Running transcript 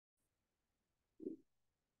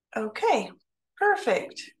Okay,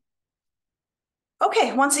 perfect.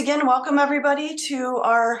 Okay, once again, welcome everybody to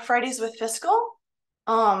our Fridays with Fiscal.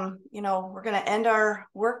 We're going to end our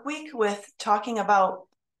work week with talking about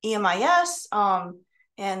EMIS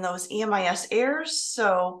and those EMIS errors.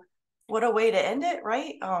 So what a way to end it,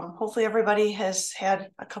 right? Hopefully everybody has had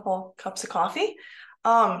a couple cups of coffee.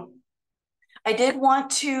 I did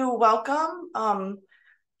want to welcome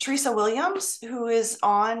Teresa Williams, who is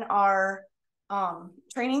on our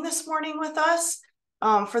training this morning with us.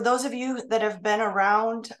 For those of you that have been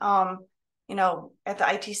around, at the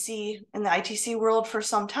ITC, in the ITC world for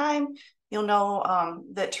some time, you'll know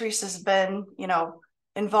that Teresa's been,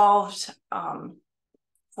 involved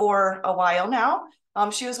for a while now.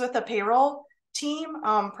 She was with the payroll team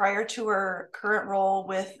prior to her current role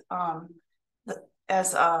with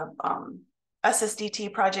as a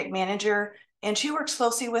SSDT project manager, and she works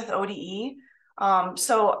closely with ODE.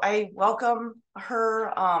 So I welcome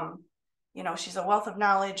her. She's a wealth of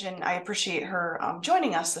knowledge, and I appreciate her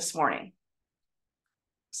joining us this morning.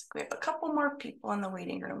 So we have a couple more people in the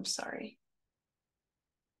waiting room, sorry.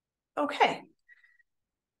 Okay.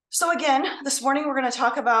 So again, this morning we're going to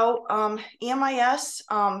talk about EMIS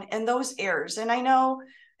and those errors. And I know,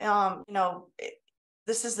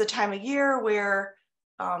 this is the time of year where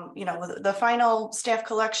the final staff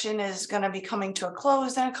collection is going to be coming to a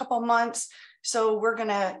close in a couple months. So we're going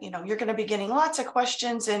to, you're going to be getting lots of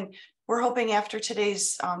questions, and we're hoping after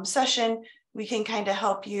today's session, we can kind of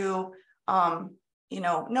help you,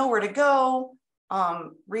 know where to go,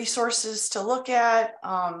 resources to look at,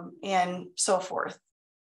 and so forth.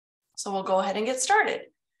 So we'll go ahead and get started.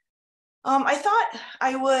 I thought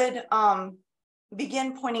I would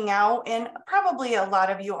begin pointing out, and probably a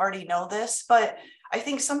lot of you already know this, but I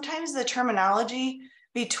think sometimes the terminology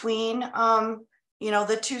between,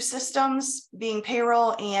 the two systems, being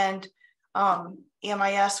payroll and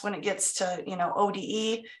EMIS, when it gets to,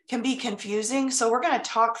 ODE, can be confusing. So we're going to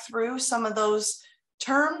talk through some of those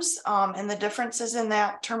terms and the differences in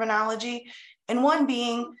that terminology. And one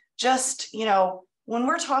being just, when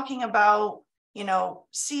we're talking about,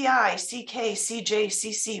 CI, CK, CJ,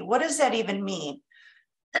 CC, what does that even mean?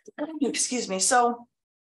 Excuse me. So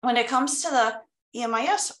when it comes to the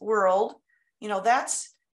EMIS world,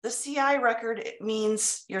 that's the CI record. It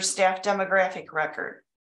means your staff demographic record.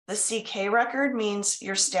 The CK record means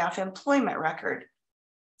your staff employment record.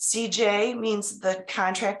 CJ means the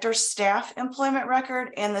contractor staff employment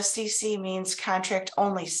record, and the CC means contract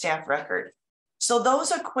only staff record. So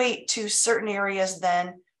those equate to certain areas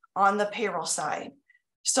then on the payroll side.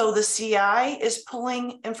 So the CI is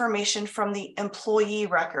pulling information from the employee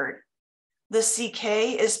record. The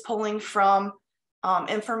CK is pulling from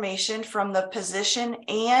information from the position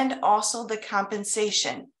and also the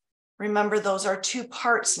compensation. Remember, those are two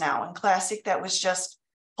parts now. In Classic, that was just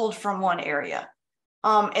pulled from one area.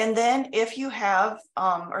 And then if you have,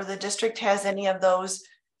 or the district has any of those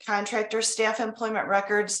contractor staff employment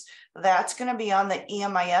records, that's going to be on the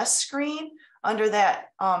EMIS screen under that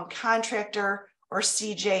contractor or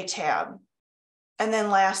CJ tab. And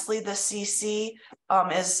then lastly, the CC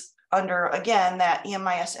is under, again, that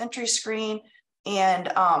EMIS entry screen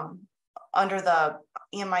and under the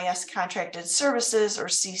EMIS contracted services or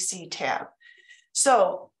CC tab.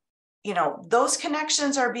 So, those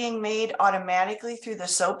connections are being made automatically through the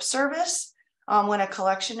SOAP service when a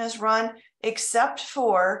collection is run, except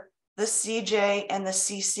for the CJ and the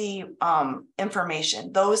CC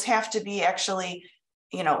information. Those have to be actually,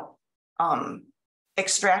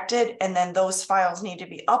 extracted, and then those files need to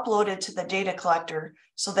be uploaded to the data collector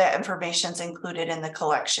so that information is included in the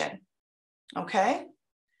collection. Okay.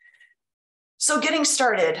 So getting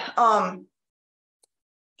started,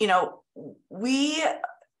 we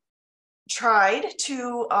tried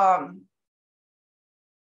to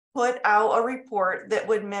put out a report that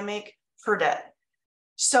would mimic PERDET.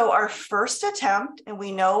 So our first attempt, and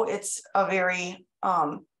we know it's a very,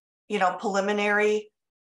 preliminary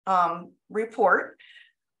report,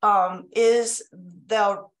 is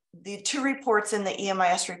the two reports in the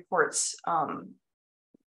EMIS reports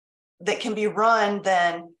that can be run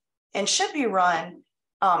then and should be run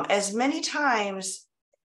as many times,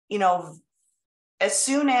 as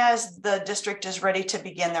soon as the district is ready to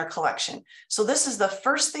begin their collection. So this is the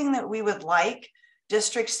first thing that we would like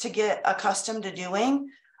districts to get accustomed to doing.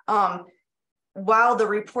 While the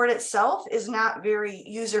report itself is not very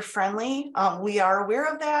user-friendly, we are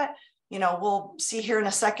aware of that. We'll see here in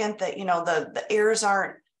a second that, the errors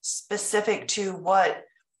aren't specific to what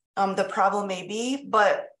the problem may be,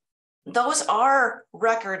 but those are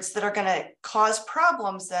records that are going to cause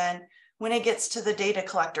problems then when it gets to the data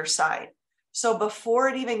collector side. So before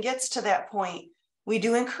it even gets to that point, we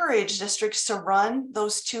do encourage districts to run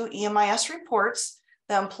those two EMIS reports,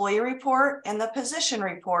 the employee report and the position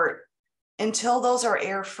report, until those are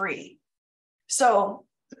error-free. So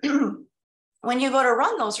when you go to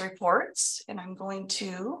run those reports, and I'm going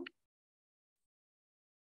to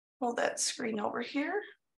pull that screen over here.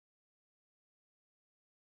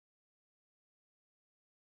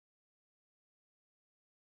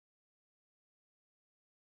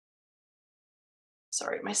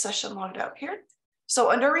 Sorry, my session logged out here. So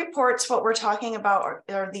under reports, what we're talking about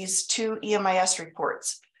are these two EMIS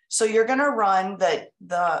reports. So you're going to run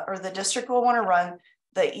the district will want to run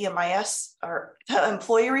the EMIS or the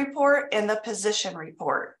employee report and the position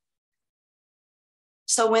report.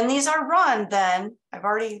 So when these are run, then I've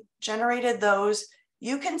already generated those.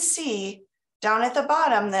 You can see down at the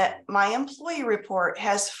bottom that my employee report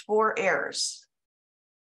has 4 errors.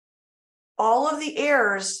 All of the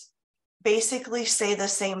errors basically say the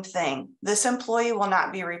same thing. This employee will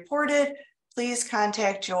not be reported. Please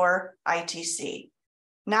contact your ITC.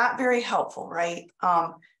 Not very helpful, right?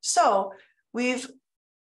 So we've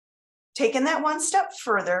taken that one step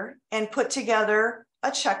further and put together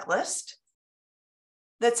a checklist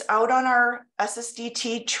that's out on our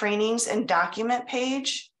SSDT trainings and document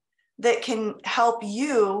page that can help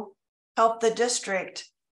the district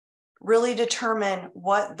really determine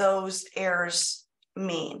what those errors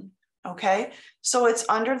mean. Okay, so it's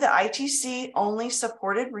under the ITC only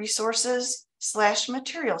supported resources /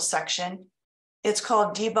 materials section. It's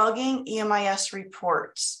called debugging EMIS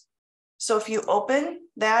reports. So if you open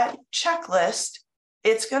that checklist,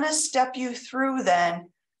 it's going to step you through then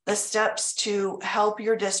the steps to help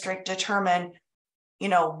your district determine,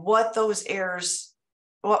 what those errors,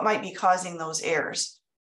 what might be causing those errors.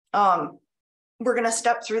 We're going to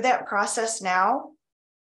step through that process now.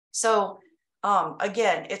 So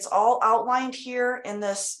again, it's all outlined here in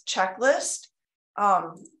this checklist,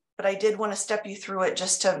 but I did want to step you through it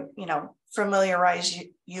just to, familiarize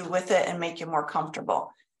you with it and make you more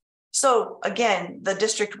comfortable. So again, the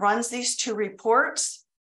district runs these 2 reports.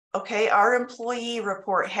 Okay, our employee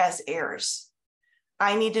report has errors.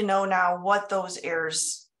 I need to know now what those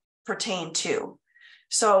errors pertain to.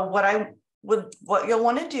 So what you'll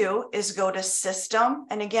want to do is go to system.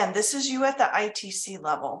 And again, this is you at the ITC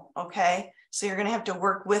level. Okay. So you're going to have to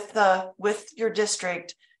work with your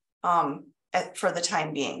district for the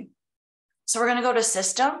time being. So we're going to go to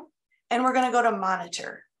system and we're going to go to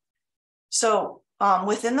monitor. So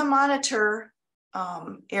within the monitor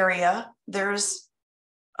area, there's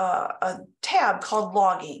a tab called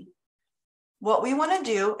logging. What we want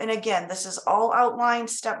to do, and again, this is all outlined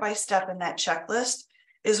step by step in that checklist,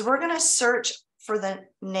 is we're going to search for the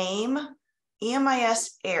name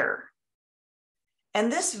EMIS error.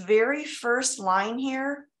 And this very first line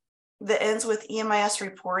here that ends with EMIS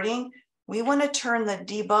reporting, we want to turn the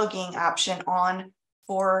debugging option on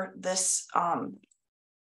for this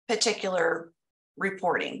particular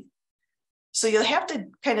reporting. So you'll have to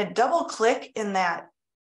kind of double click in that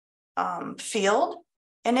field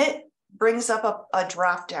and it brings up a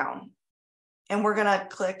drop down and we're going to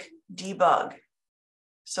click debug.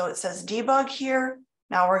 So it says debug here.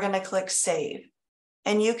 Now we're going to click save.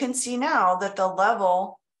 And you can see now that the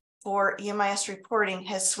level for EMIS reporting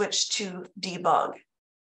has switched to debug.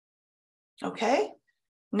 Okay,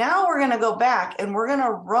 now we're going to go back and we're going to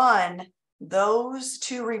run those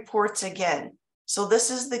 2 reports again. So this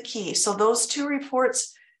is the key. So those 2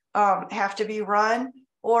 reports have to be run,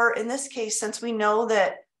 or in this case, since we know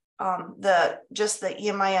that just the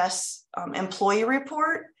EMIS employee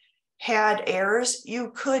report had errors,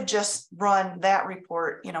 you could just run that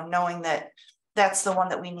report, knowing that that's the one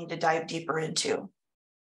that we need to dive deeper into.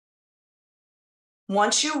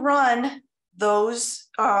 Once you run those,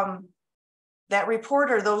 that report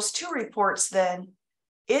or those 2 reports, then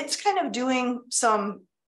it's kind of doing some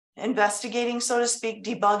investigating, so to speak,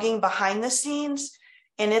 debugging behind the scenes,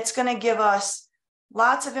 and it's going to give us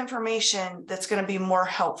lots of information that's going to be more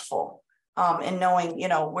helpful in knowing,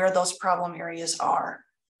 where those problem areas are.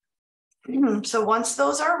 So once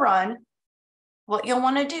those are run, what you'll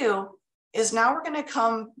want to do is now we're going to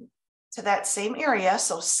come to that same area.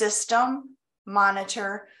 So system,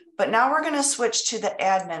 monitor, but now we're going to switch to the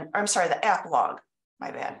the app log,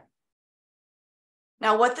 my bad.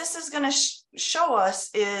 Now what this is going to show us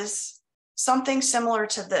is something similar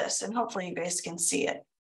to this, and hopefully you guys can see it.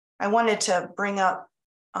 I wanted to bring up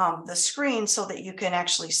the screen so that you can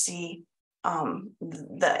actually see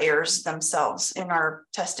the errors themselves. In our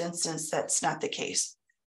test instance, that's not the case.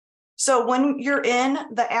 So when you're in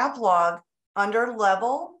the app log under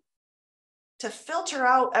level, to filter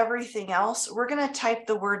out everything else, we're going to type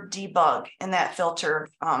the word debug in that filter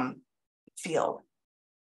field.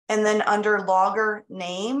 And then under logger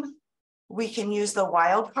name, we can use the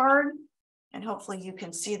wildcard, and hopefully you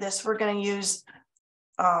can see this. We're going to use,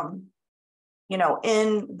 you know,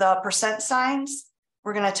 in the percent signs,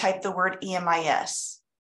 we're going to type the word EMIS.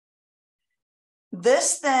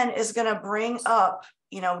 This then is going to bring up,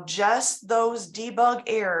 you know, just those debug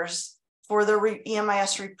errors for the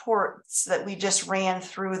EMIS reports that we just ran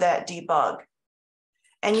through that debug.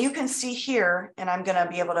 And you can see here, and I'm going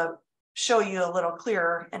to be able to show you a little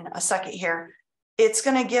clearer in a second here, it's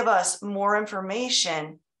going to give us more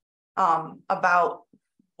information about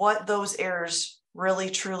what those errors really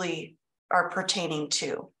truly are pertaining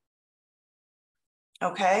to.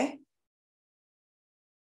 Okay.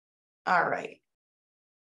 All right.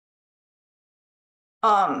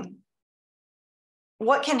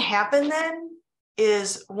 What can happen then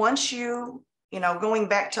is once you know, going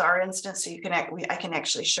back to our instance, so you can, I can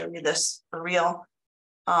actually show you this for real.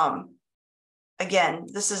 Again,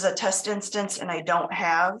 this is a test instance and I don't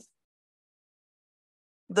have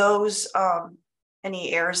those,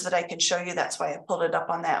 any errors that I can show you. That's why I pulled it up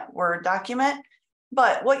on that Word document.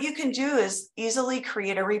 But what you can do is easily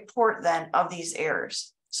create a report then of these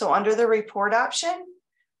errors. So under the report option,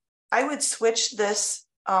 I would switch this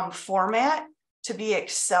format to be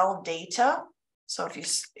Excel data. So if you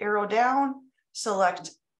arrow down, select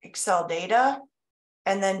Excel data,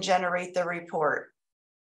 and then generate the report.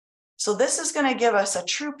 So this is going to give us a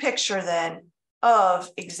true picture then of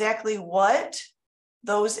exactly what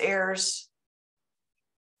those errors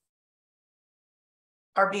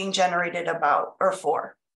are being generated about or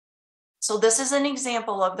for. So this is an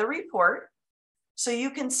example of the report. So you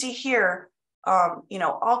can see here, you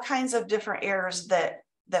know, all kinds of different errors that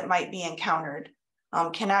might be encountered.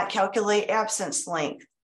 Cannot calculate absence length,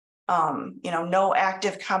 you know, no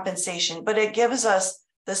active compensation, but it gives us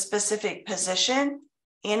the specific position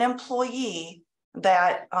and employee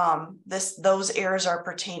that those errors are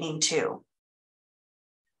pertaining to.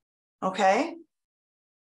 Okay.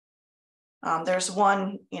 There's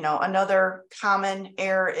one, you know, another common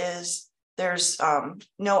error is there's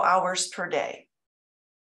no hours per day.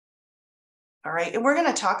 All right, and we're going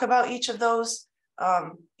to talk about each of those,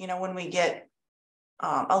 you know, when we get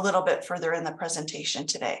a little bit further in the presentation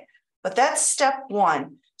today. But that's step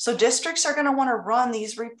one. So districts are going to want to run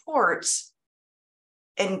these reports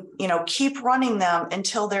and, you know, keep running them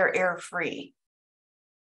until they're error-free.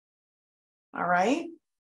 All right.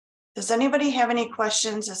 Does anybody have any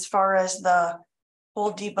questions as far as the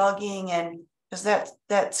whole debugging? And because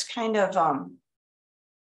that's kind of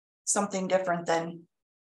something different than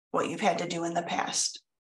what you've had to do in the past.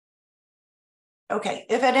 Okay,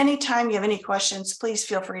 if at any time you have any questions, please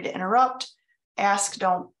feel free to interrupt, ask,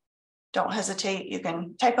 don't hesitate. You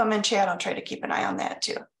can type them in chat. I'll try to keep an eye on that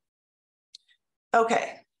too.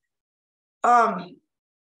 Okay.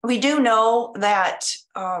 We do know that,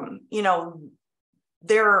 you know,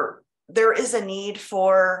 there is a need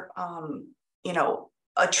for, you know,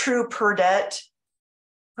 a true per det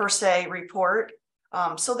per se report.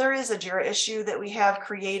 So there is a JIRA issue that we have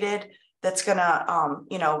created that's going to,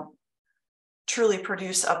 you know, truly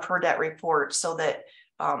produce a per det report so that,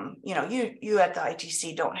 you know, you at the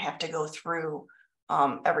ITC don't have to go through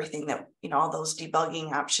everything that, you know, all those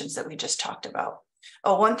debugging options that we just talked about.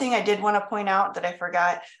 Oh, one thing I did want to point out that I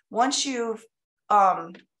forgot, once you've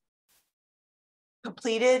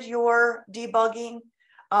completed your debugging,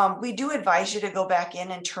 we do advise you to go back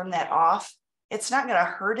in and turn that off. It's not going to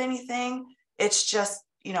hurt anything. It's just,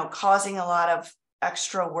 you know, causing a lot of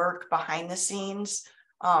extra work behind the scenes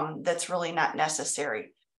that's really not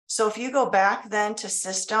necessary. So if you go back then to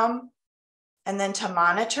system and then to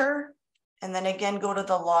monitor, and then again, go to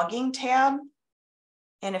the logging tab.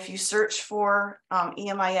 And if you search for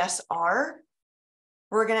EMIS-R,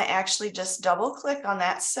 we're going to actually just double click on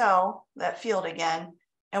that cell, that field again,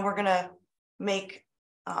 and we're going to make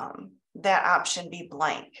that option be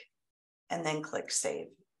blank and then click save.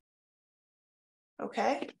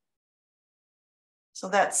 Okay. So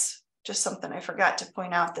that's just something I forgot to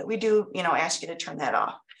point out, that we do, you know, ask you to turn that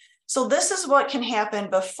off. So this is what can happen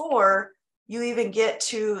before you even get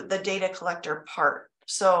to the data collector part.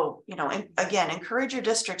 So, you know, and again, encourage your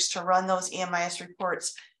districts to run those EMIS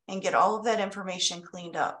reports and get all of that information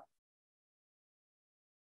cleaned up.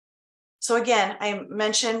 So again, I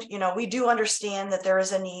mentioned, you know, we do understand that there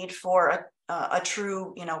is a need for a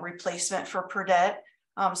true, you know, replacement for per det.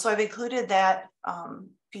 So I've included that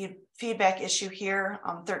feedback issue here,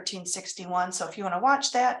 1361. So if you want to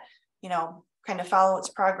watch that, you know, kind of follow its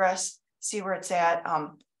progress, see where it's at.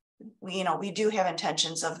 You know, we do have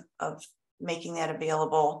intentions of making that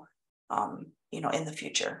available, you know, in the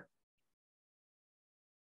future.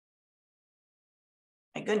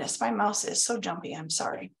 My goodness, my mouse is so jumpy. I'm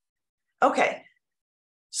sorry. Okay.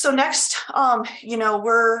 So next,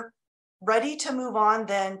 we're ready to move on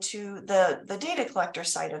then to the data collector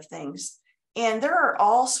side of things. And there are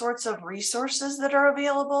all sorts of resources that are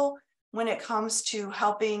available when it comes to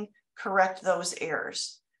helping correct those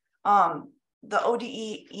errors. The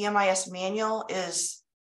ODE EMIS manual is,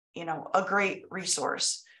 a great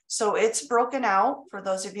resource. So it's broken out, for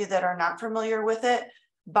those of you that are not familiar with it,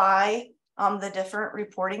 by the different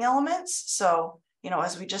reporting elements. So,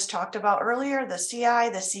 as we just talked about earlier, the CI,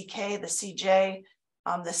 the CK, the CJ,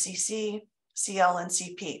 the CC, CL, and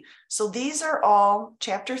CP. So these are all,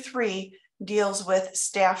 chapter 3 deals with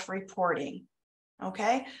staff reporting.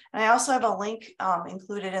 Okay. And I also have a link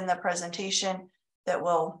included in the presentation that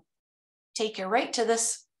will take you right to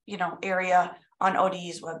this, area on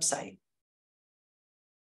ODE's website.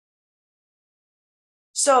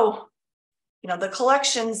 So, the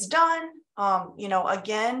collection's done.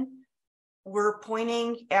 Again, we're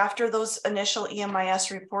pointing, after those initial EMIS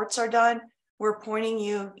reports are done, we're pointing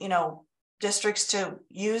you, districts to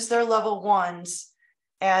use their level 1s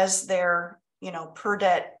as their, per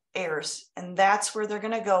det errors. And that's where they're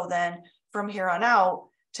going to go then from here on out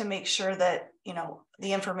to make sure that,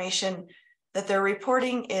 the information that they're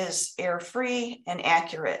reporting is error-free and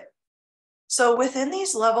accurate. So within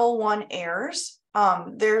these level 1 errors,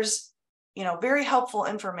 there's, very helpful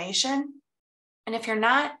information. And if you're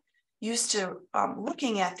not used to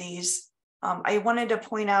looking at these, I wanted to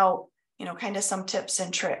point out, kind of some tips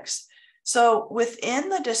and tricks. So within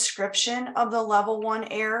the description of the level 1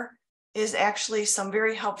 error is actually some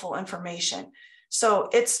very helpful information. So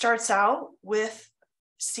it starts out with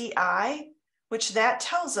CI, which that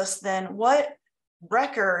tells us then what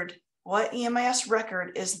EMIS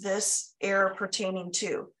record is this error pertaining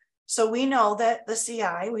to. So we know that the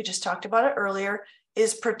CI, we just talked about it earlier,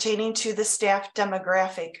 is pertaining to the staff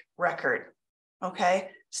demographic record. Okay,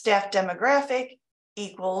 staff demographic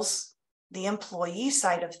equals the employee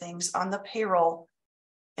side of things on the payroll,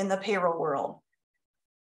 in the payroll world.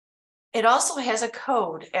 It also has a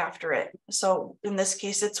code after it. So in this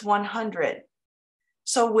case, it's 100.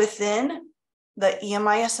 So within the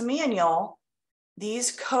EMIS manual,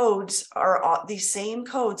 these same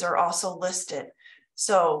codes are also listed.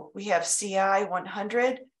 So we have CI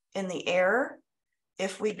 100 in the error.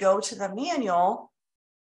 If we go to the manual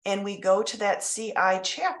and we go to that CI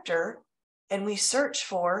chapter and we search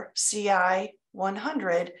for CI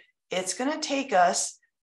 100, it's going to take us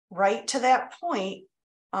right to that point.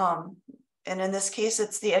 And in this case,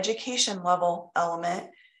 it's the education level element,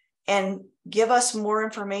 and give us more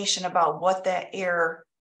information about what that error,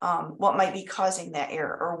 what might be causing that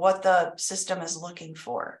error, or what the system is looking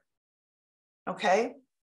for. Okay.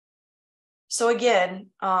 So again,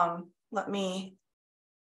 let me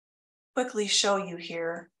quickly show you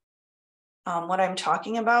here what I'm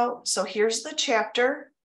talking about. So here's the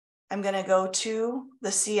chapter. I'm going to go to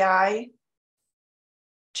the CI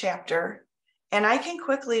chapter, and I can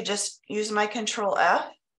quickly just use my Control F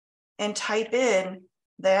and type in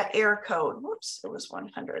that error code. Whoops, it was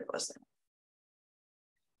 100, wasn't it?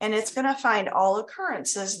 And it's going to find all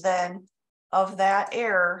occurrences then of that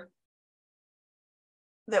error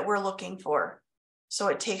that we're looking for. So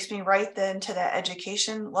it takes me right then to that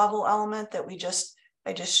education level element that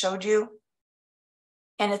I just showed you.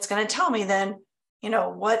 And it's going to tell me then,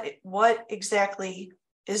 what exactly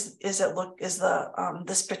is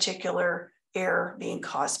this particular error being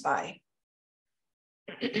caused by.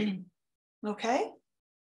 Okay.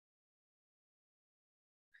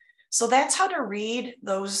 So that's how to read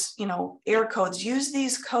those, error codes. Use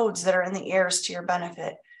these codes that are in the errors to your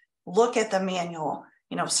benefit. Look at the manual,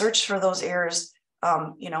 search for those errors,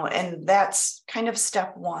 and that's kind of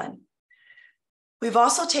step 1. We've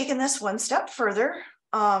also taken this one step further,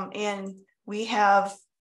 and we have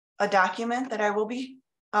a document that I will be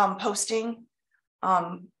posting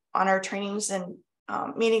on our trainings and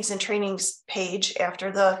meetings and trainings page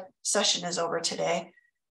after the session is over today.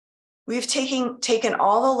 We've taken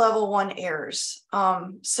all the level 1 errors.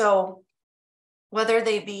 So whether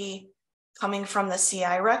they be coming from the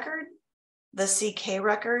CI record, the CK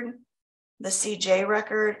record, the CJ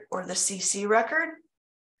record, or the CC record,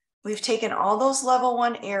 we've taken all those level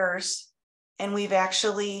 1 errors, and we've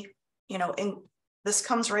actually, this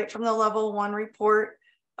comes right from the level 1 report,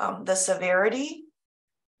 the severity,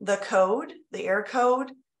 the code, the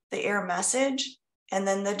error message, and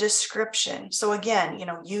then the description. So again,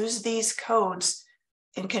 use these codes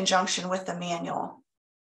in conjunction with the manual.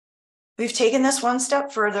 We've taken this one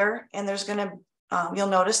step further, and there's going to, you'll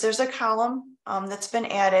notice there's a column that's been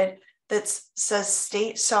added that says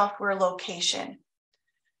state software location.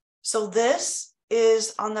 So this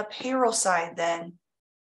is on the payroll side then,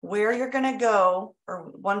 where you're going to go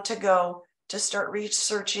or want to go to start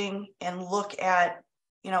researching and look at,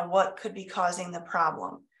 what could be causing the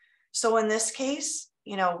problem. So in this case,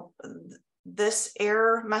 this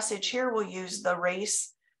error message here will use the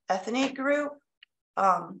race ethnic group.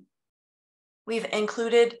 We've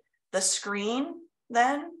included the screen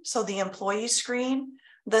then, so the employee screen,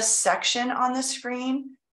 the section on the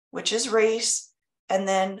screen, which is race, and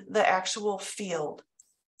then the actual field.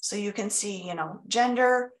 So you can see,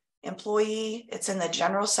 gender, employee, it's in the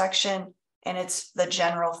general section, and it's the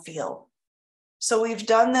general field. So we've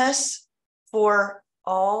done this for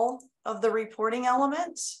all of the reporting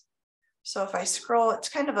elements. So if I scroll, it's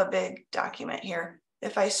kind of a big document here.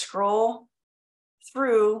 If I scroll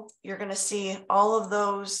through, you're going to see all of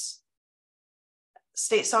those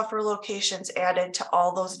state software locations added to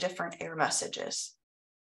all those different error messages.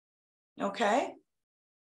 Okay.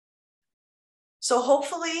 So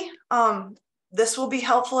hopefully this will be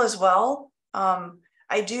helpful as well.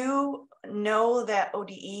 I do know that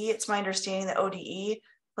ODE, it's my understanding that ODE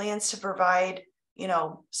plans to provide,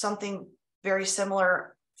 something very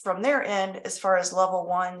similar from their end as far as level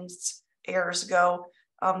 1's errors go.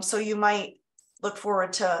 So you might look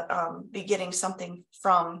forward to be getting something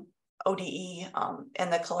from ODE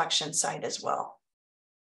and the collection side as well.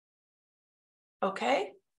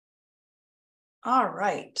 Okay. All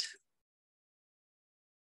right.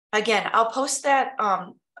 Again, I'll post that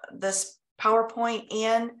this PowerPoint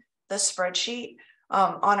and the spreadsheet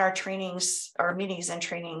on our trainings, our meetings and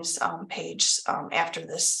trainings page after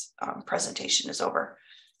this presentation is over.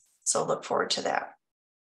 So look forward to that.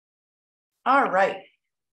 All right.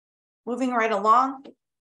 Moving right along.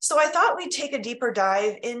 So I thought we'd take a deeper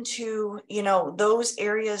dive into, those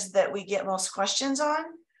areas that we get most questions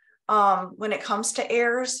on when it comes to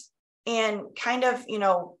errors, and kind of,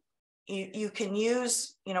 you can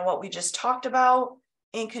use, what we just talked about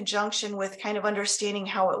in conjunction with kind of understanding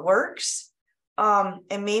how it works,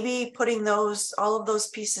 and maybe putting all of those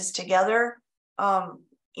pieces together,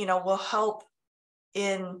 will help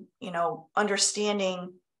in,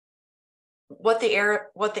 understanding what the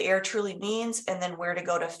error truly means, and then where to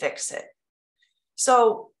go to fix it.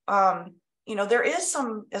 So, there is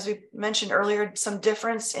some, as we mentioned earlier, some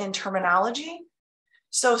difference in terminology.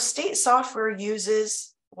 So state software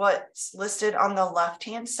uses what's listed on the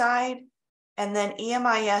left-hand side, and then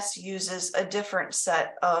EMIS uses a different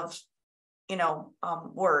set of,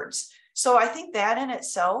 words. So I think that in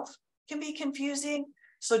itself can be confusing.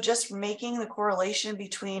 So just making the correlation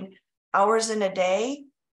between hours in a day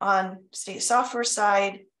on state software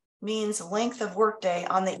side means length of workday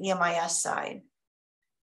on the EMIS side.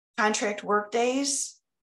 Contract workdays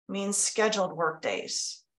means scheduled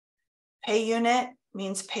workdays. Pay unit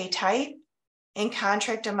means pay type, and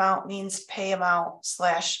contract amount means pay amount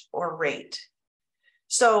 / or rate.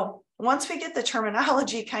 So once we get the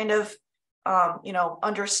terminology kind of,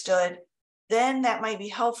 understood, then that might be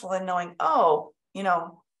helpful in knowing,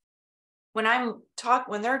 when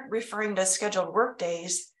they're referring to scheduled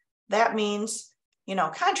workdays, that means,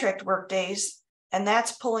 contract workdays, and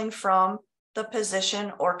that's pulling from the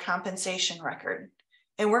position or compensation record.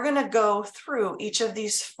 And we're going to go through each of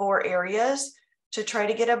these 4 areas to try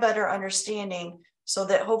to get a better understanding, so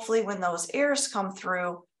that hopefully when those errors come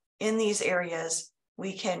through in these areas,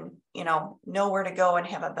 we can, know where to go and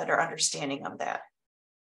have a better understanding of that.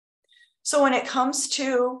 So when it comes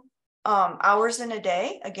to hours in a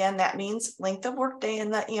day, again, that means length of workday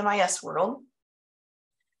in the EMIS world.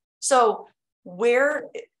 So where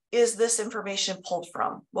is this information pulled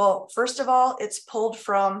from? Well, first of all, it's pulled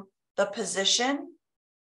from the position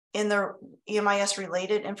in the EMIS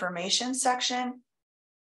related information section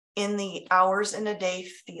in the hours in a day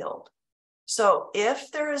field. So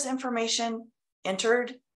if there is information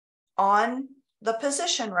entered on the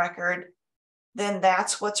position record, then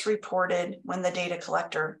that's what's reported when the data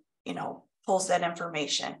collector, pulls that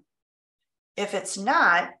information. If it's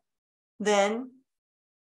not, then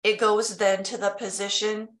it goes then to the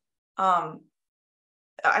position, the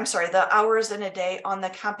hours in a day on the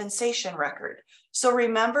compensation record. So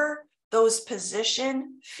remember, those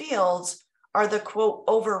position fields are the quote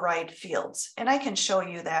override fields. And I can show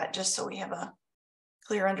you that just so we have a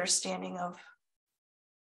clear understanding of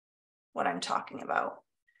what I'm talking about.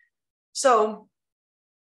 So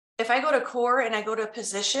if I go to core and I go to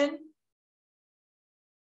position,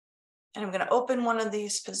 and I'm going to open one of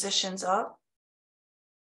these positions up,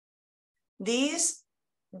 the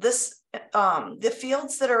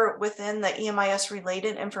fields that are within the EMIS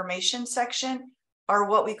related information section are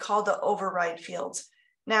what we call the override fields.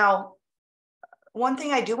 Now, one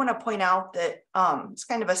thing I do want to point out that it's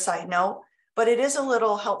kind of a side note, but it is a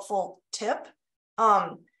little helpful tip.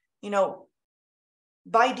 You know,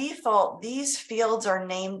 by default, these fields are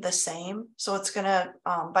named the same. So it's gonna,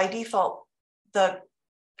 by default,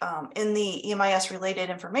 in the EMIS related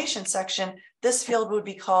information section, this field would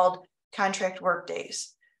be called contract work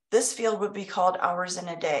days. This field would be called hours in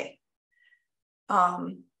a day.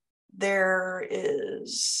 There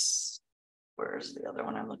is, where's the other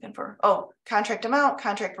one I'm looking for? Oh, contract amount,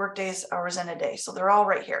 contract work days, hours in a day. So they're all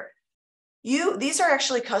right here. These are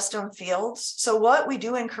actually custom fields. So what we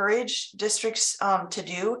do encourage districts to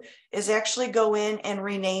do is actually go in and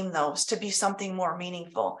rename those to be something more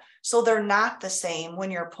meaningful. So they're not the same when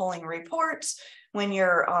you're pulling reports, when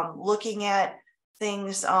you're looking at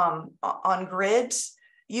things on grids.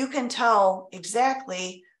 You can tell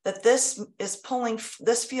exactly that this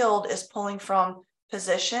field is pulling from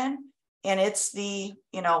position, and it's the,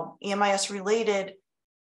 you know, EMIS related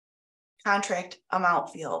contract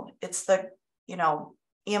amount field. It's the, you know,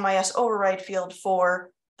 EMIS override field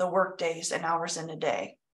for the work days and hours in a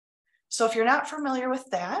day. So if you're not familiar with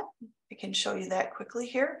that, I can show you that quickly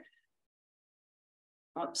here.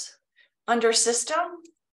 Oops. Under system,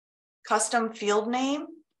 custom field name,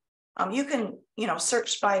 you can, you know,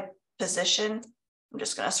 search by position. I'm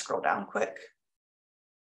just going to scroll down quick.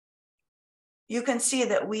 You can see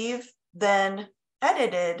that we've then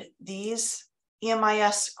edited these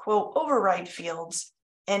EMIS quote override fields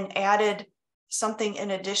and added something in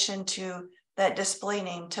addition to that display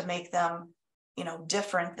name to make them, you know,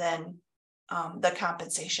 different than the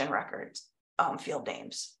compensation records field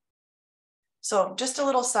names. So just a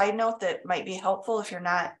little side note that might be helpful if you're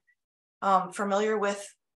not familiar with,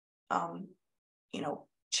 you know,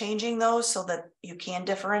 changing those so that you can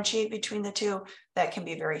differentiate between the two. That can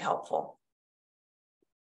be very helpful.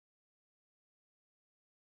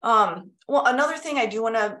 Well, another thing I do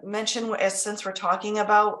want to mention, since we're talking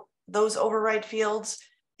about those override fields,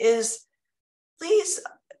 is please,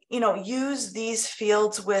 you know, use these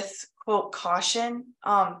fields with quote caution.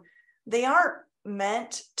 They aren't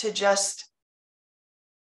meant to just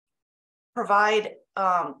provide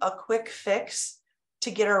a quick fix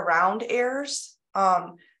to get around errors.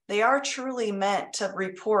 They are truly meant to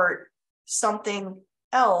report something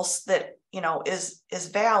else that, you know, is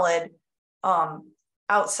valid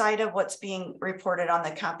outside of what's being reported on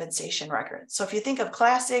the compensation record. So if you think of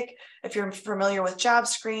classic, if you're familiar with job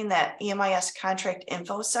screen, that EMIS contract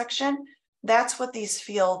info section, that's what these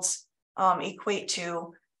fields equate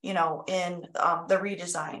to, you know, in the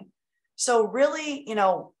redesign. So really, you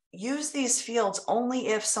know, use these fields only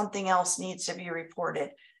if something else needs to be reported,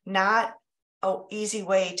 not an easy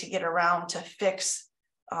way to get around to fix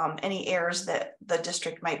any errors that the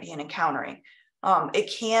district might be encountering.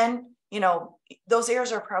 It can, you know, those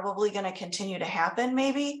errors are probably going to continue to happen.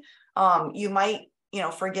 Maybe you might, you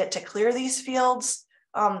know, forget to clear these fields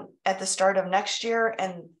at the start of next year,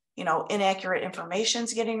 and, you know, inaccurate information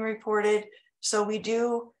is getting reported. So we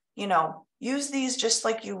do, you know, use these just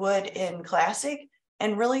like you would in classic,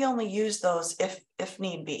 and really only use those if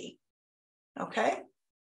need be. Okay.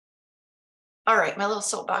 All right, my little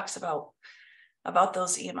soapbox about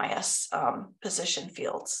those EMIS position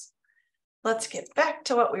fields. Let's get back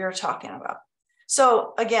to what we were talking about.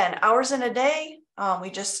 So again, hours in a day, we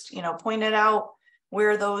just, you know, pointed out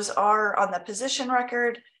where those are on the position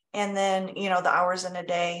record, and then, you know, the hours in a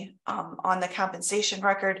day on the compensation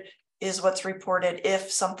record is what's reported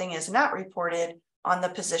if something is not reported on the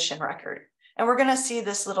position record. And we're going to see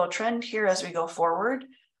this little trend here as we go forward.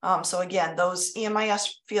 So again, those EMIS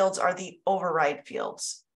fields are the override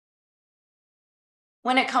fields.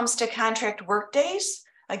 When it comes to contract work days,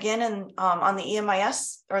 again, on the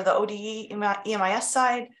EMIS or the ODE EMIS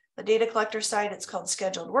side, the data collector side, it's called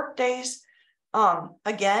scheduled work days.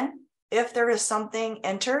 Again, if there is something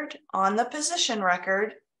entered on the position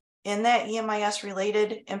record in that EMIS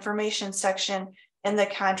related information section in the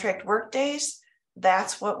contract work days,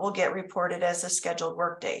 that's what will get reported as the scheduled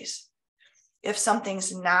work days. If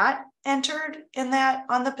something's not entered in that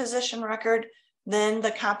on the position record, then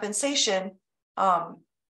the compensation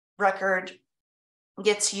record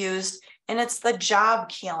gets used, and it's the job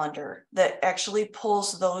calendar that actually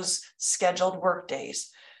pulls those scheduled work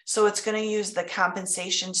days. So it's going to use the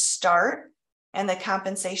compensation start and the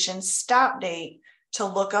compensation stop date to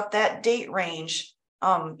look up that date range,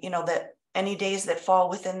 you know, that any days that fall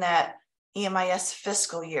within that EMIS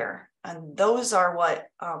fiscal year. And those are what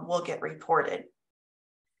will get reported.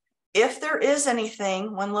 If there is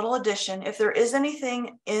anything, one little addition, if there is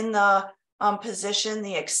anything in the position,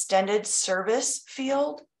 the extended service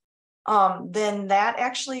field, then that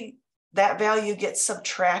value gets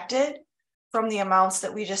subtracted from the amounts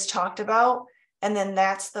that we just talked about. And then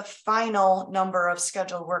that's the final number of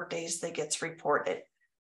scheduled workdays that gets reported.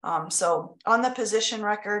 So on the position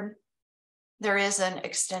record, there is an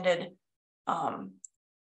extended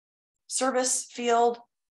service field.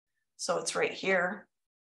 So it's right here.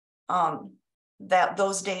 That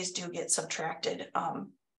those days do get subtracted,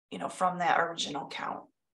 from that original count.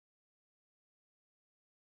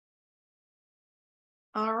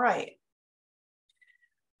 All right.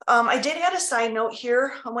 I did add a side note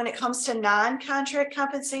here when it comes to non-contract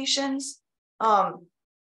compensations.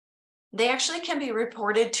 They actually can be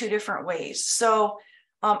reported two different ways. So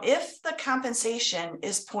if the compensation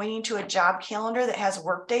is pointing to a job calendar that has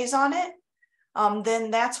work days on it,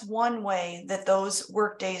 then that's one way that those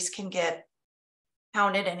work days can get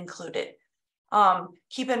counted and included.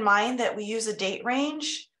 Keep in mind that we use a date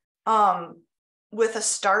range with the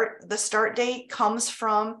start date comes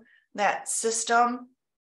from that system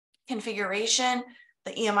configuration,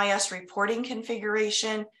 the EMIS reporting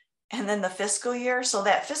configuration, and then the fiscal year. So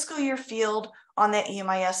that fiscal year field on that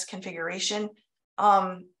EMIS configuration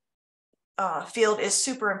field is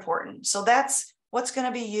super important. So that's what's going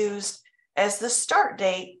to be used as the start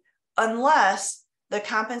date, unless the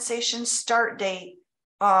compensation start date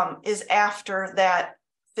is after that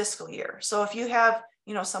fiscal year. So if you have,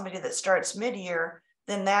 somebody that starts mid-year,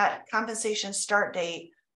 then that compensation start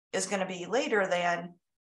date is going to be later than,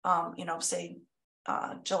 say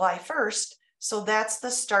July 1st. So that's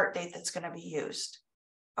the start date that's going to be used.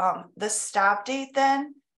 The stop date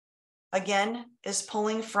then, again, is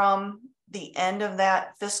pulling from the end of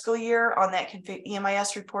that fiscal year on that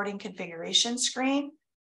EMIS reporting configuration screen,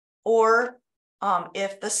 or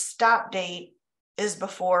if the stop date is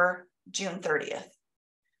before June 30th.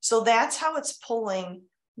 So that's how it's pulling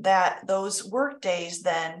those work days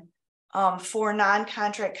then for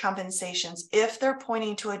non-contract compensations if they're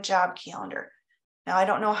pointing to a job calendar. Now, I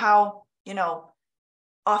don't know how,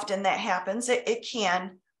 often that happens. It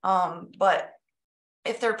can, but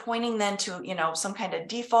if they're pointing then to, some kind of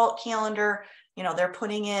default calendar, they're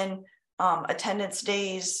putting in attendance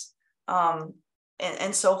days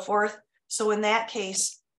and so forth. So in that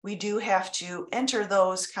case, we do have to enter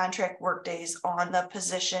those contract work days on the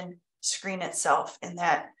position screen itself in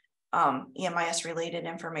that EMIS related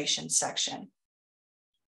information section.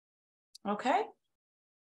 Okay.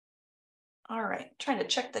 All right, trying to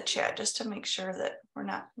check the chat just to make sure that I'm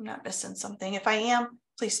not missing something. If I am,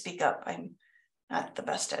 please speak up. I'm not the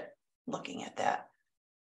best at looking at that.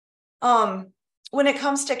 When it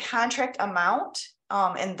comes to contract amount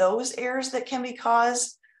and those errors that can be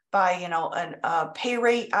caused by a pay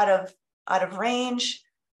rate out of range,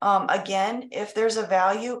 again, if there's a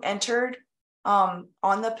value entered on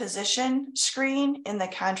the position screen in the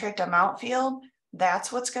contract amount field,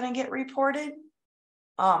 that's what's going to get reported.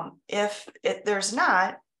 If there's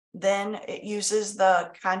not, then it uses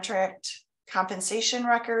the contract compensation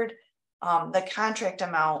record, the contract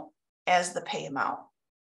amount as the pay amount.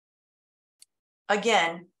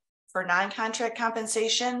 Again, for non-contract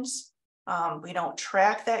compensations, we don't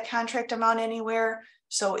track that contract amount anywhere.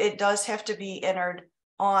 So it does have to be entered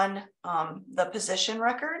on the position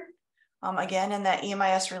record. Again, in that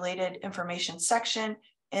EMIS related information section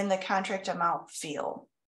in the contract amount field.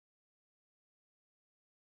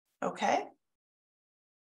 Okay.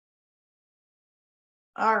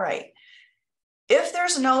 All right. If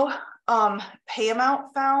there's no pay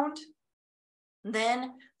amount found,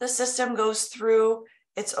 then the system goes through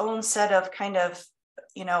its own set of kind of,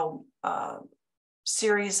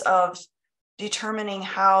 series of determining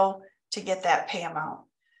how to get that pay amount.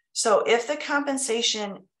 So if the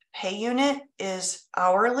compensation pay unit is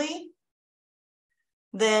hourly,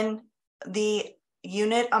 then the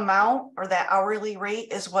unit amount or that hourly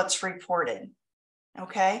rate is what's reported.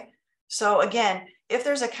 Okay. So again, if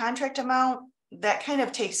there's a contract amount, that kind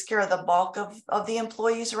of takes care of the bulk of the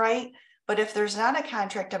employees, right? But if there's not a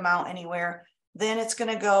contract amount anywhere, then it's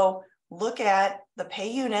going to go look at the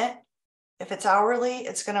pay unit. If it's hourly,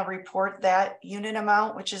 it's going to report that unit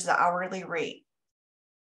amount, which is the hourly rate.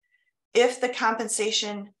 If the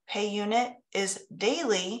compensation pay unit is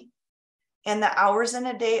daily and the hours in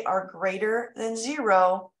a day are greater than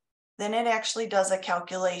 0, then it actually does a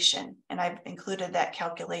calculation. And I've included that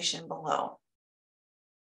calculation below.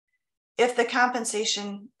 If the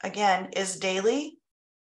compensation, again, is daily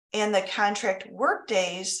and the contract work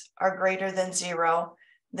days are greater than 0,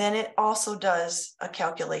 then it also does a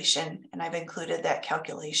calculation. And I've included that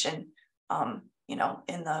calculation,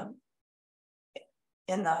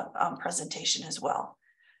 in the presentation as well.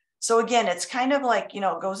 So again, it's kind of like,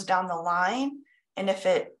 it goes down the line. And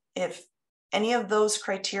if any of those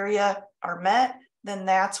criteria are met, then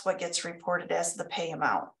that's what gets reported as the pay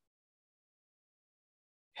amount.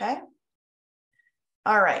 Okay.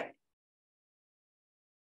 All right.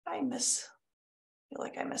 I feel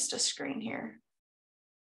like I missed a screen here.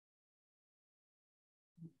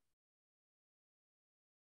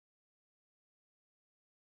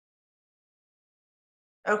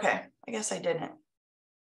 Okay, I guess I didn't.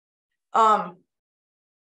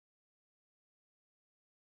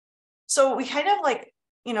 So we kind of like,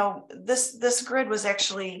 you know, this grid was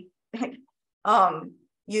actually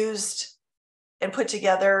used and put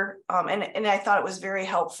together, and I thought it was very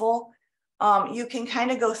helpful. You can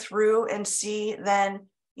kind of go through and see then,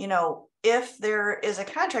 you know, if there is a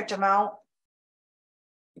contract amount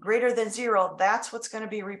greater than 0, that's what's going to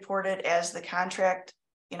be reported as the contract,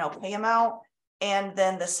 you know, pay amount, and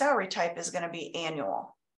then the salary type is going to be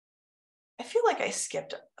annual. I feel like I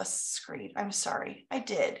skipped a screen. I'm sorry, I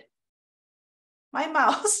did. My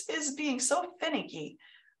mouse is being so finicky.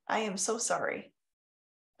 I am so sorry.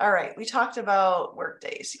 All right, we talked about work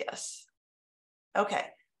days, yes. Okay,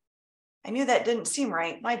 I knew that didn't seem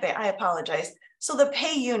right. My bad, I apologize. So the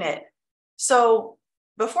pay unit. So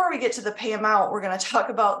before we get to the pay amount, we're going to talk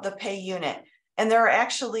about the pay unit. And there are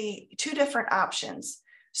actually 2 different options.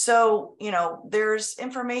 So, you know, there's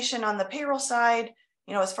information on the payroll side,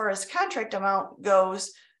 you know, as far as contract amount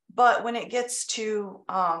goes, but when it gets to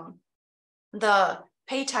the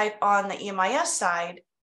pay type on the EMIS side,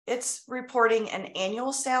 it's reporting an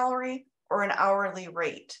annual salary or an hourly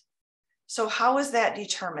rate. So how is that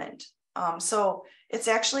determined? So it's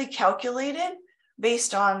actually calculated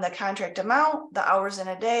based on the contract amount, the hours in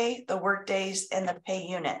a day, the work days, and the pay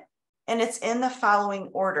unit. And it's in the following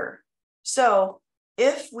order. So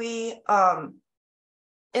if the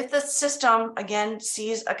system again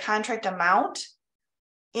sees a contract amount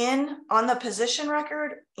on the position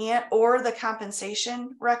record or the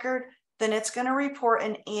compensation record, then it's going to report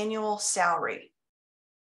an annual salary.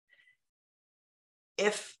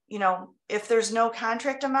 If there's no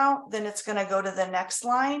contract amount, then it's going to go to the next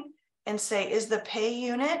line and say, is the pay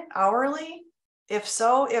unit hourly? If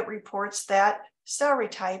so, it reports that salary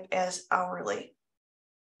type as hourly.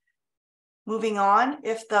 Moving on,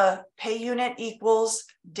 if the pay unit equals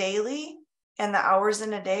daily and the hours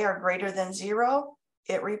in a day are greater than 0,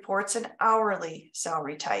 it reports an hourly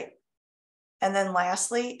salary type. And then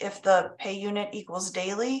lastly, if the pay unit equals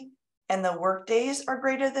daily and the work days are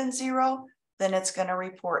greater than 0, then it's going to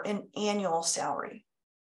report an annual salary.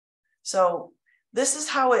 So this is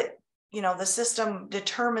how the system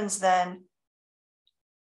determines then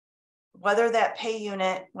whether that pay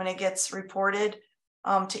unit, when it gets reported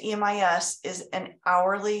to EMIS, is an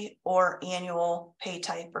hourly or annual pay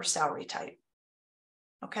type or salary type.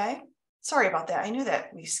 Okay, sorry about that. I knew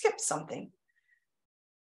that we skipped something.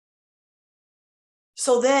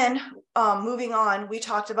 So then moving on, we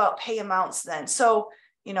talked about pay amounts then. So,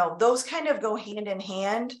 those kind of go hand in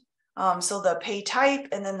hand. So the pay type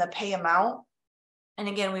and then the pay amount. And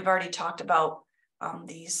again, we've already talked about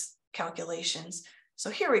these calculations. So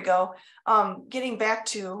here we go. Getting back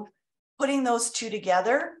to putting those 2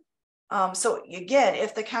 together. So again,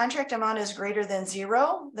 if the contract amount is greater than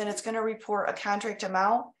 0, then it's going to report a contract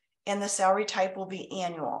amount and the salary type will be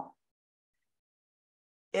annual.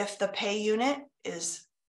 If the pay unit is,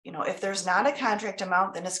 if there's not a contract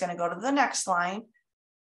amount, then it's going to go to the next line.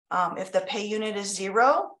 If the pay unit is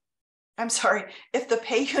if the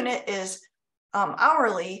pay unit is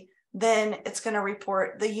hourly, then it's going to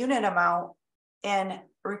report the unit amount and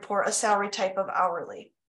report a salary type of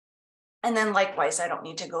hourly. And then likewise, I don't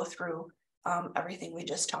need to go through everything we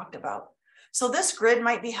just talked about. So this grid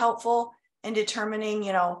might be helpful in determining,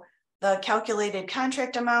 the calculated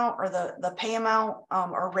contract amount or the pay amount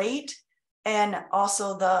or rate, and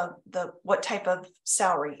also the what type of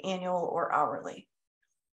salary, annual or hourly.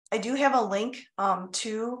 I do have a link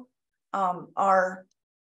to our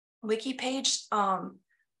wiki page that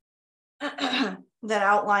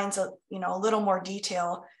outlines a little more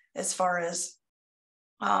detail as far as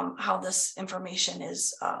how this information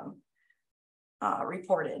is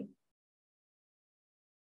reported.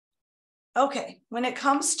 Okay, when it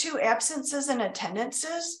comes to absences and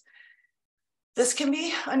attendances, this can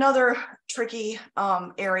be another tricky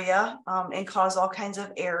area and cause all kinds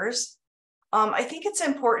of errors. I think it's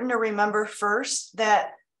important to remember first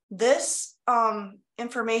that this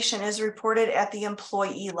information is reported at the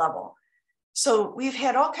employee level. So we've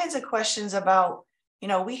had all kinds of questions about,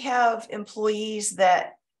 we have employees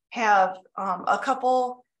that have a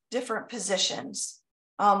couple different positions.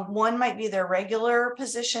 One might be their regular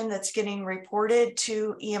position that's getting reported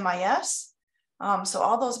to EMIS. So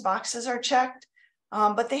all those boxes are checked,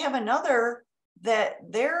 but they have another that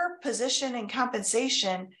their position and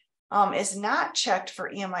compensation is not checked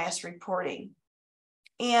for EMIS reporting.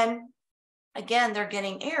 And again, they're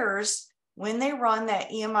getting errors when they run that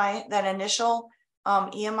that initial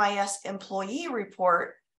EMIS employee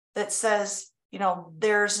report that says,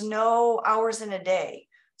 there's no hours in a day.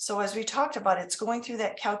 So as we talked about, it's going through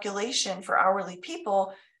that calculation for hourly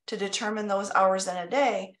people to determine those hours in a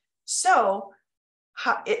day. So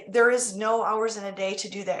there is no hours in a day to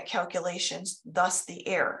do that calculation, thus the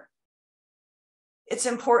error. It's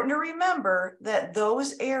important to remember that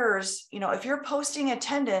those errors, if you're posting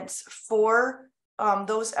attendance for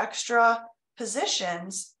those extra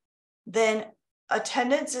positions, then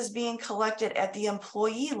attendance is being collected at the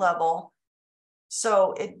employee level.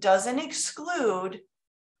 So it doesn't exclude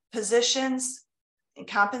positions and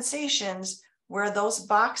compensations where those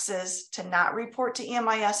boxes to not report to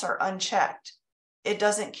EMIS are unchecked. It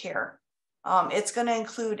doesn't care. It's going to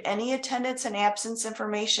include any attendance and absence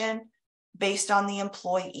information based on the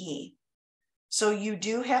employee. So you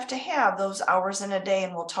do have to have those hours in a day,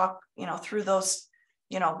 and we'll talk, through those,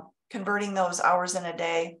 converting those hours in a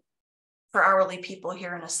day for hourly people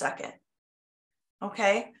here in a second.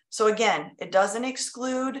 Okay, so again, it doesn't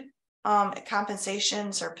exclude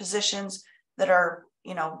compensations or positions that are,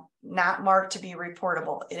 not marked to be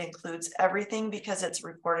reportable. It includes everything because it's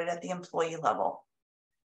reported at the employee level.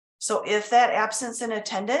 So if that absence in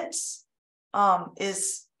attendance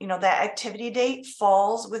is, that activity date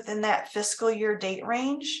falls within that fiscal year date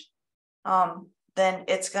range, then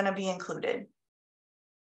it's going to be included.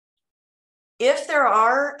 If there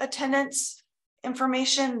are attendance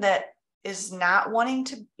information that is not wanting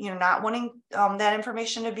to, that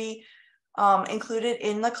information to be included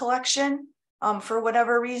in the collection for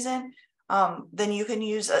whatever reason, then you can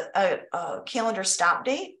use a calendar stop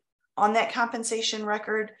date on that compensation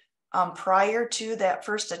record prior to that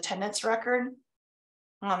first attendance record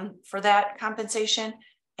for that compensation,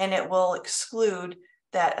 and it will exclude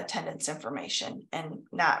that attendance information and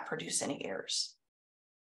not produce any errors.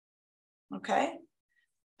 Okay,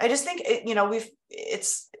 I just think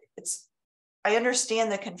I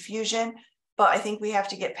understand the confusion, but I think we have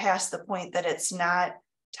to get past the point that it's not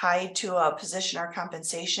tied to a position or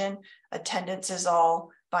compensation. Attendance is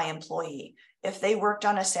all by employee. If they worked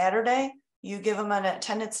on a Saturday, you give them an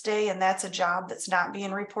attendance day, and that's a job that's not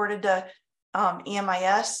being reported to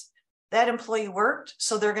EMIS. That employee worked,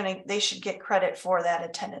 so they should get credit for that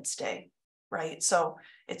attendance day, right? So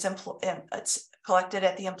it's collected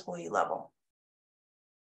at the employee level.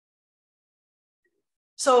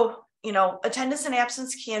 So, attendance and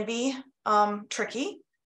absence can be tricky.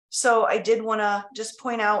 So I did want to just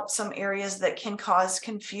point out some areas that can cause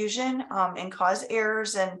confusion and cause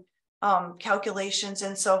errors and calculations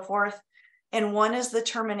and so forth. And one is the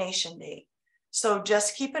termination date. So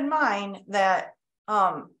just keep in mind that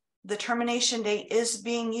the termination date is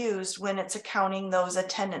being used when it's accounting those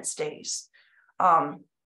attendance days from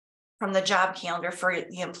the job calendar for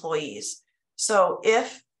the employees. So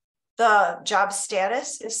if the job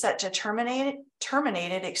status is set to terminated,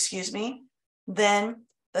 then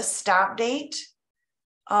the stop date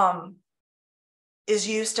is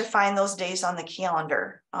used to find those days on the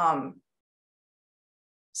calendar.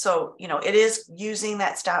 So, it is using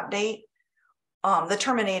that stop date, the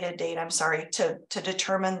terminated date, I'm sorry, to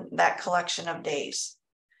determine that collection of days.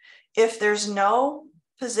 If there's no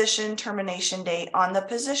position termination date on the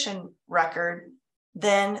position record,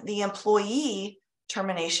 then the employee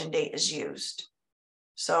termination date is used.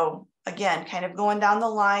 So again, kind of going down the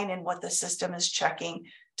line and what the system is checking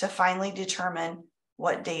to finally determine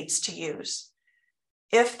what dates to use.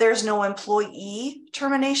 If there's no employee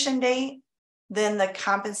termination date, then the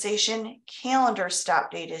compensation calendar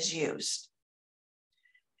stop date is used.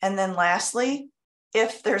 And then lastly,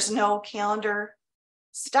 if there's no calendar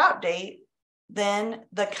stop date, then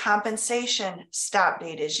the compensation stop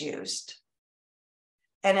date is used.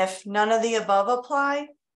 And if none of the above apply,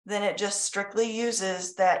 then it just strictly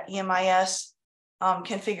uses that EMIS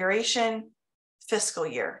configuration fiscal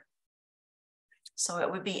year. So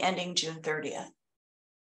it would be ending June 30th.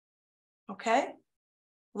 Okay,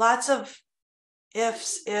 lots of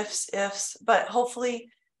ifs, but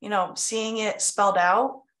hopefully, seeing it spelled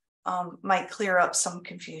out might clear up some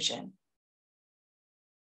confusion.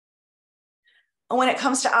 When it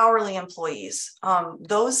comes to hourly employees,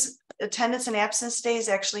 those attendance and absence days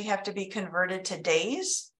actually have to be converted to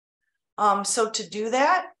days. So to do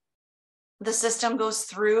that, the system goes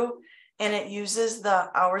through and it uses the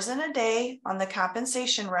hours in a day on the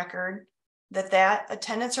compensation record that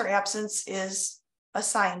attendance or absence is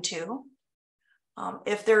assigned to.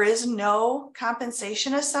 If there is no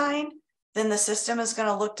compensation assigned, then the system is going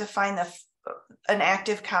to look to find an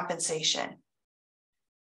active compensation.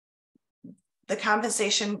 The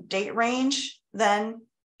compensation date range then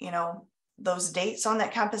those dates on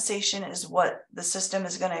that compensation is what the system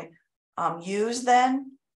is going to use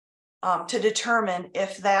then to determine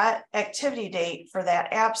if that activity date for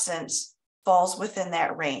that absence falls within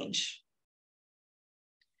that range.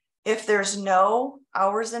 If there's no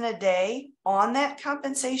hours in a day on that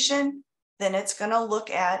compensation, then it's going to look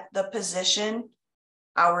at the position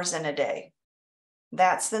hours in a day.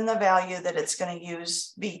 That's then the value that it's going to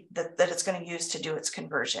use that it's going to use to do its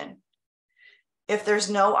conversion. If there's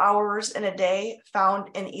no hours in a day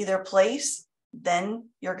found in either place, then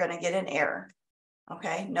you're going to get an error.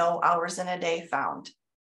 Okay, no hours in a day found.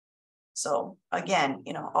 So again,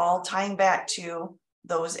 all tying back to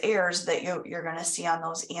those errors that you're going to see on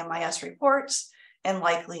those EMIS reports and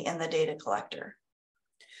likely in the data collector.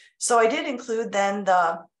 So I did include then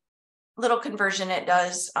the little conversion it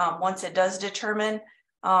does once it does determine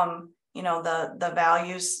the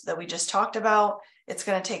values that we just talked about. It's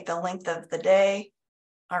going to take the length of the day,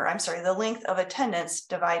 or I'm sorry, the length of attendance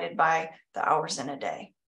divided by the hours in a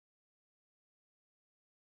day.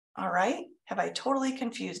 All right, have I totally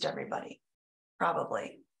confused everybody?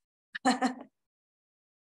 Probably.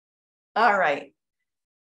 All right.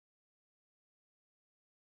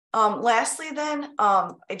 Lastly then,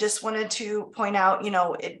 I just wanted to point out,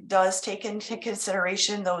 it does take into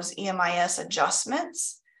consideration those EMIS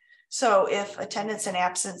adjustments. So if attendance and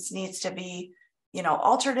absence needs to be,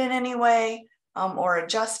 altered in any way or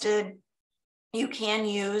adjusted, you can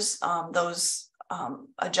use those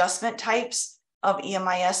adjustment types of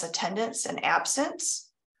EMIS attendance and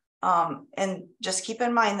absence. And just keep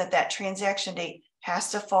in mind that that transaction date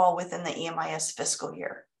has to fall within the EMIS fiscal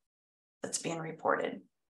year that's being reported.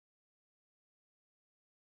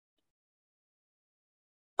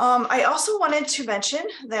 I also wanted to mention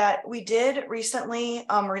that we did recently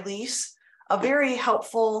release a very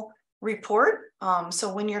helpful report.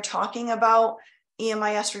 So when you're talking about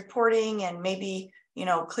EMIS reporting and maybe,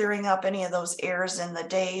 clearing up any of those errors in the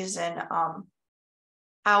days and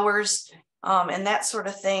hours and that sort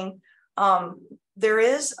of thing, there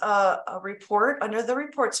is a report under the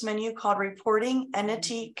reports menu called Reporting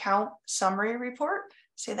Entity Count Summary Report.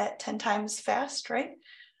 Say that 10 times fast, right?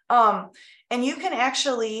 And you can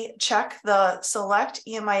actually check the Select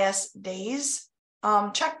EMIS Days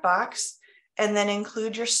checkbox and then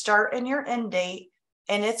include your start and your end date.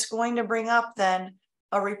 And it's going to bring up then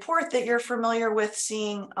a report that you're familiar with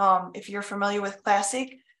seeing. If you're familiar with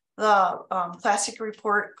Classic, the Classic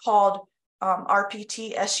report called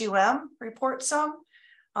RPT SUM report sum.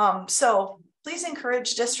 So please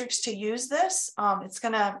encourage districts to use this. It's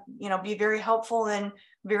going to be very helpful in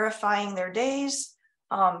verifying their days.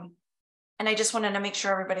 And I just wanted to make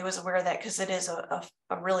sure everybody was aware of that because it is a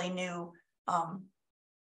really new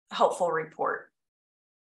helpful report.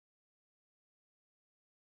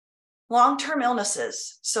 Long-term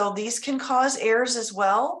illnesses. So these can cause errors as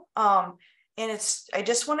well. And I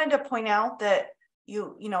just wanted to point out that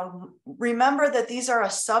remember that these are a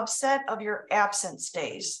subset of your absence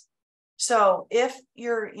days. So if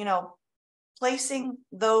you're, placing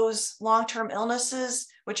those long-term illnesses,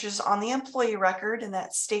 which is on the employee record in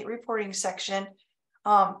that state reporting section,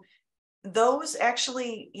 those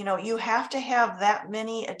actually, you have to have that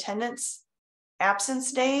many attendance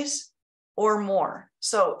absence days or more.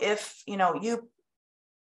 So if, you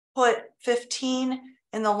put 15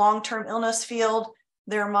 in the long-term illness field,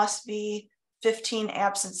 there must be 15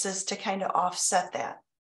 absences to kind of offset that.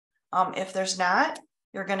 If there's not,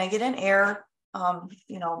 you're going to get an error,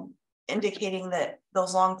 indicating that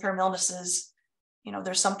those long-term illnesses,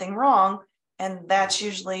 there's something wrong. And that's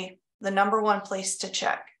usually the #1 place to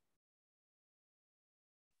check.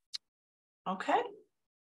 Okay.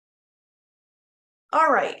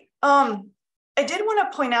 All right. I did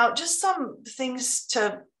want to point out just some things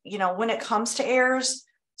to, when it comes to errors,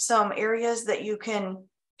 some areas that you can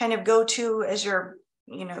kind of go to as your,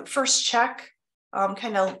 first check,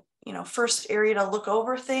 first area to look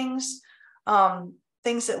over things.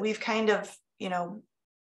 Things that we've kind of,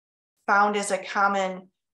 found as a common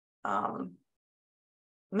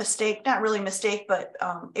mistake, not really mistake, but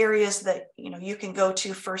areas that, you can go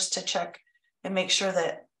to first to check and make sure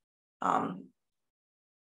that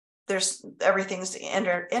everything's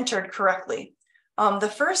entered correctly. The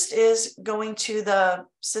first is going to the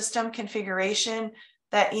system configuration,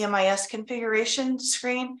 that EMIS configuration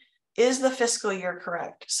screen. Is the fiscal year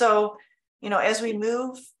correct? So, as we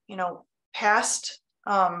move, past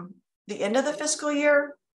the end of the fiscal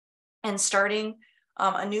year and starting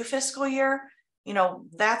a new fiscal year,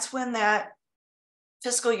 that's when that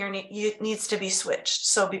fiscal year needs to be switched.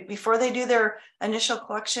 So before they do their initial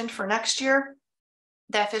collection for next year,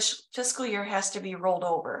 that fiscal year has to be rolled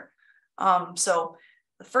over. So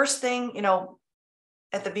the first thing,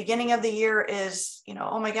 at the beginning of the year is,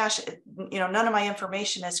 oh my gosh, none of my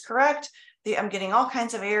information is correct. I'm getting all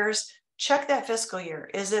kinds of errors. Check that fiscal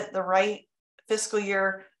year. Is it the right fiscal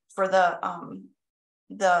year for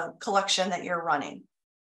the collection that you're running?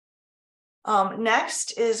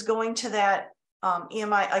 Next is going to that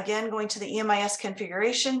going to the EMIS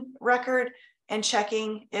configuration record and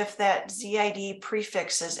checking if that ZID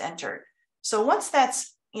prefix is entered. So once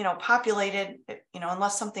that's, populated,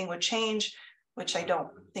 unless something would change, which I don't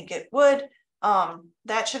think it would,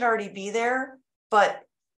 that should already be there. But,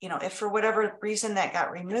 if for whatever reason that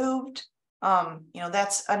got removed,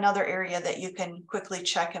 that's another area that you can quickly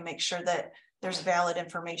check and make sure that there's valid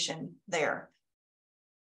information there.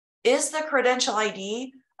 Is the credential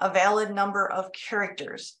ID a valid number of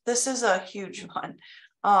characters? This is a huge one.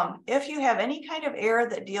 If you have any kind of error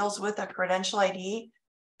that deals with a credential ID,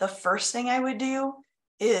 the first thing I would do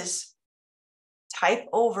is type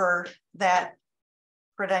over that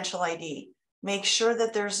credential ID. Make sure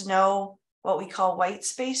that there's no what we call white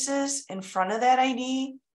spaces in front of that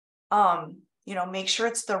ID. Make sure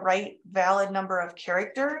it's the right valid number of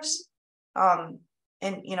characters. And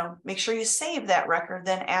make sure you save that record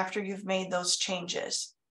then after you've made those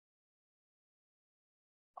changes.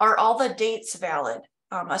 Are all the dates valid,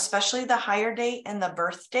 especially the hire date and the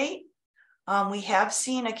birth date? We have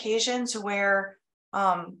seen occasions where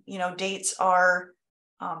dates are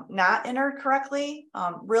not entered correctly.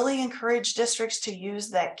 Really encourage districts to use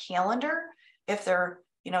that calendar. If they're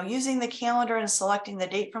using the calendar and selecting the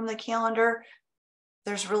date from the calendar,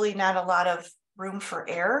 there's really not a lot of room for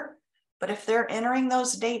error. But if they're entering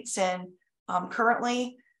those dates in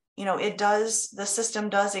currently, the system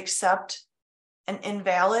does accept an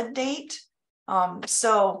invalid date.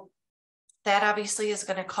 So that obviously is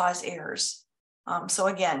going to cause errors. So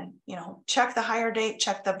again, check the hire date,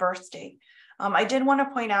 check the birth date. I did want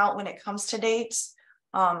to point out when it comes to dates,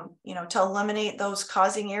 to eliminate those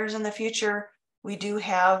causing errors in the future, we do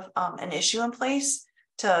have an issue in place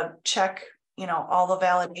to check, all the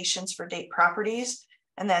validations for date properties,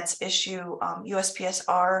 and that's issue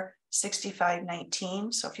USPSR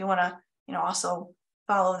 6519. So if you want to, also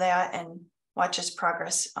follow that and watch its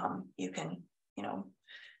progress, you can,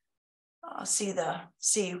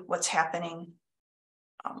 see what's happening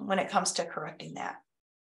when it comes to correcting that.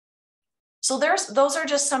 So those are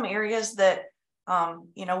just some areas that,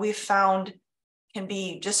 we've found can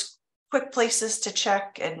be just quick places to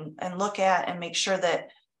check and look at and make sure that,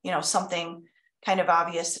 something kind of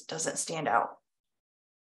obvious doesn't stand out.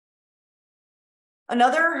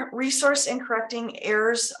 Another resource in correcting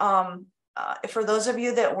errors, for those of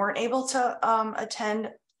you that weren't able to attend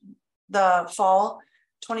the fall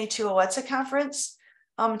 22 OETSA conference,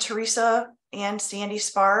 Teresa and Sandy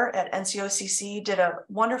Spar at NCOCC did a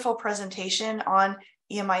wonderful presentation on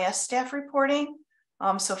EMIS staff reporting.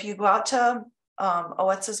 So if you go out to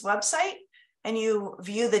OETSA's website and you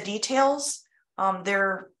view the details,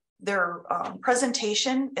 their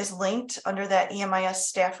presentation is linked under that EMIS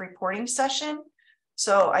staff reporting session.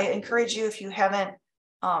 So I encourage you, if you haven't,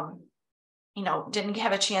 didn't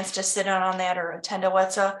have a chance to sit in on that or attend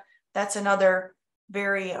OETSA, that's another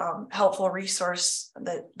very helpful resource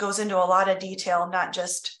that goes into a lot of detail, not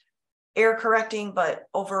just error correcting, but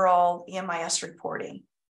overall EMIS reporting.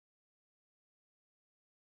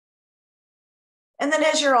 And then,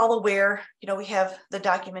 as you're all aware, we have the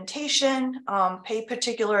documentation. Pay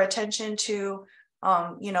particular attention to,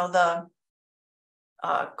 the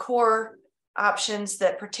core options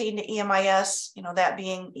that pertain to EMIS, that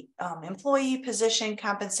being employee, position,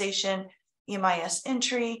 compensation, EMIS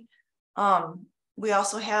entry. We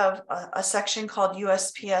also have a section called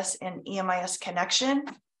USPS and EMIS connection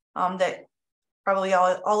that probably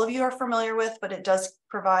all of you are familiar with, but it does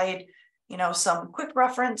provide, some quick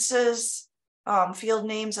references, field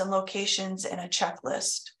names and locations, and a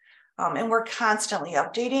checklist. And we're constantly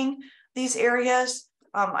updating these areas.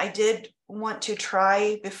 I did want to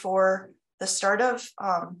try before the start of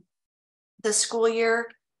the school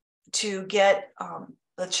year to get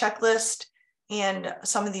the checklist and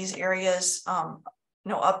some of these areas,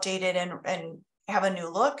 updated and have a new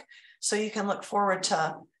look. So you can look forward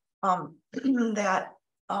to that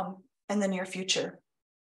in the near future.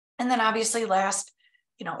 And then obviously last,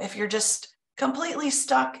 if you're just completely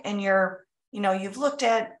stuck and you've looked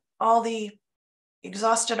at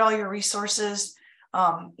exhausted all your resources,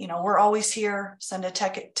 we're always here. Send a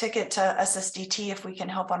ticket to SSDT if we can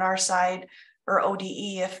help on our side, or ODE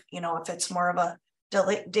if it's more of a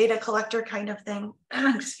data collector kind of thing.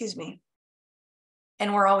 Excuse me.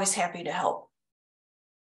 And we're always happy to help.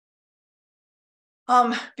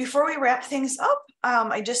 Before we wrap things up,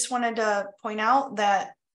 I just wanted to point out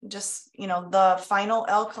that just, the final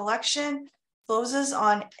L collection closes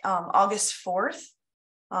on August 4th.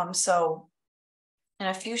 So in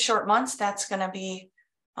a few short months, that's going to be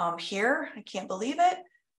here. I can't believe it.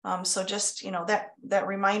 So just, that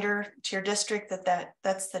reminder to your district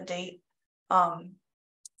that's the date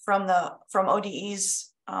from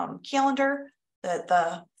ODE's calendar that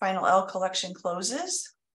the final L collection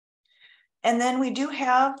closes. And then we do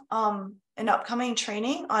have an upcoming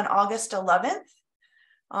training on August 11th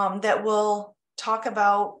that will talk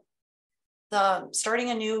about starting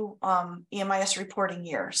a new EMIS reporting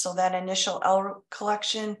year. So that initial L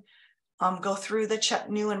collection, go through the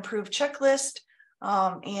new improved checklist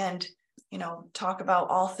and, talk about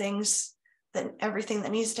all things everything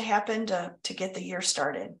that needs to happen to get the year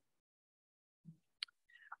started.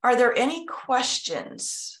 Are there any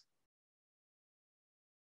questions?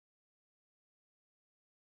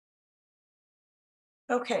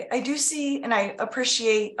 Okay, I do see, and I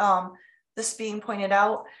appreciate this being pointed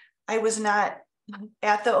out. I was not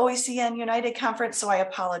at the OECN United Conference, so I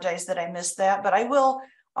apologize that I missed that, but I will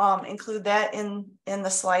include that in the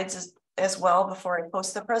slides as well before I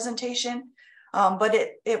post the presentation. But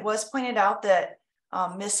it was pointed out that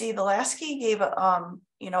Missy Velasky gave a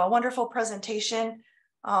wonderful presentation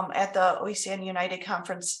at the OECN United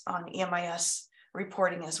Conference on EMIS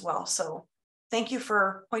reporting as well. So thank you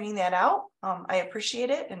for pointing that out. I appreciate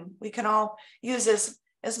it, and we can all use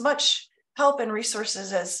as much help and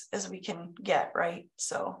resources as we can get, right?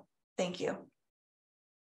 So thank you.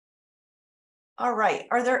 All right,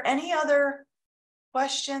 are there any other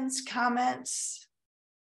questions, comments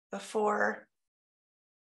before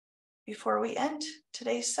we end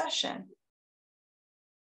today's session?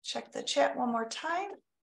 Check the chat one more time.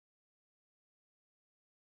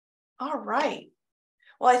 All right.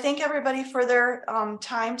 Well, I thank everybody for their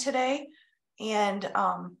time today, and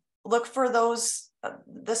look for those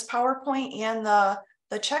this PowerPoint and the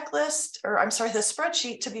checklist, or I'm sorry, the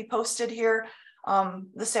spreadsheet to be posted here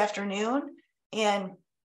this afternoon. And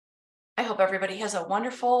I hope everybody has a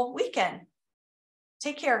wonderful weekend.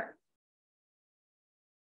 Take care.